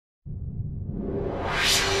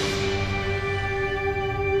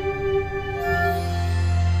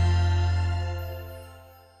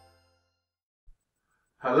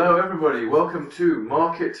Hello everybody, welcome to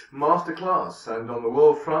Market Masterclass, and on the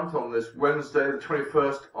world front on this Wednesday the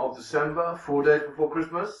 21st of December, 4 days before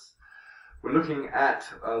Christmas, we're looking at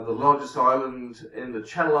the largest island in the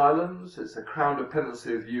Channel Islands. It's a crown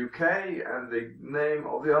dependency of the UK, and the name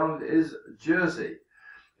of the island is Jersey.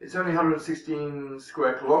 It's only 116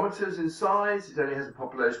 square kilometers in size. It only has a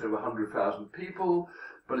population of 100,000 people,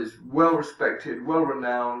 but it's well respected, well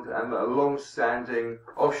renowned, and a long-standing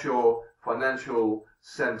offshore financial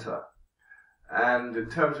center. And in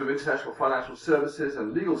terms of international financial services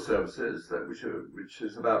and legal services, which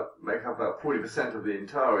make up about 40% of the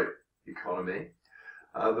entire economy,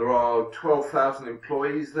 there are 12,000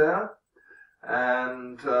 employees there,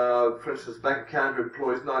 and for instance, Bank of Canada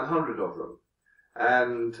employs 900 of them.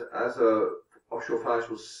 And as a offshore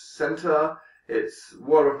financial center, it's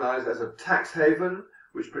well recognized as a tax haven,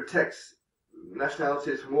 which protects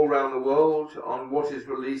nationalities from all around the world on what is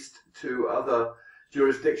released to other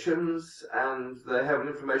jurisdictions, and they have an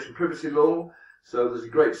information privacy law, so there's a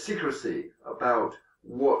great secrecy about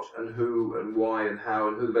what and who and why and how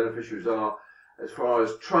and who the beneficiaries are. As far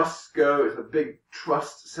as trusts go, it's a big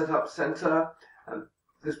trust set-up center, and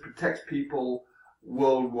this protects people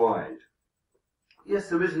worldwide. Yes,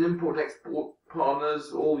 there is an import-export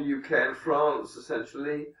partners, all UK and France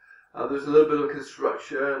essentially. There's a little bit of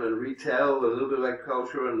construction and retail, a little bit of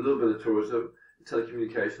agriculture, and a little bit of tourism,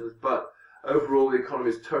 telecommunications, but overall the economy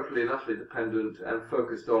is totally and utterly dependent and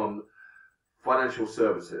focused on financial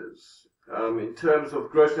services. In terms of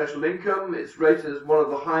gross national income, it's rated as one of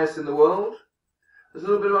the highest in the world. There's a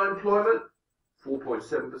little bit of unemployment,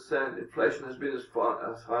 4.7%. Inflation has been as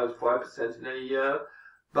high as 5% in any year,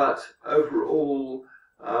 but overall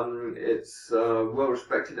it's well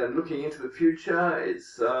respected, and looking into the future,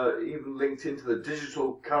 it's even linked into the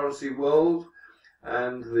digital currency world.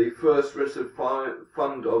 And the first registered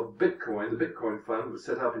fund of Bitcoin, the Bitcoin Fund, was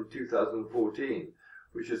set up in 2014,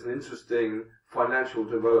 which is an interesting financial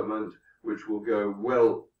development which will go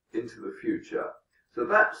well into the future. So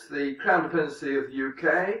that's the crown dependency of the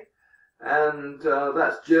UK, and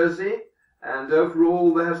that's Jersey. And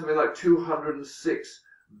overall, they have something like £206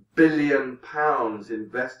 billion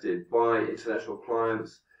invested by international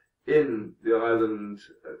clients in the island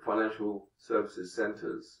financial services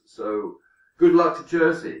centres. So good luck to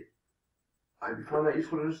Jersey. I hope you find that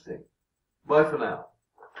useful and interesting. Bye for now.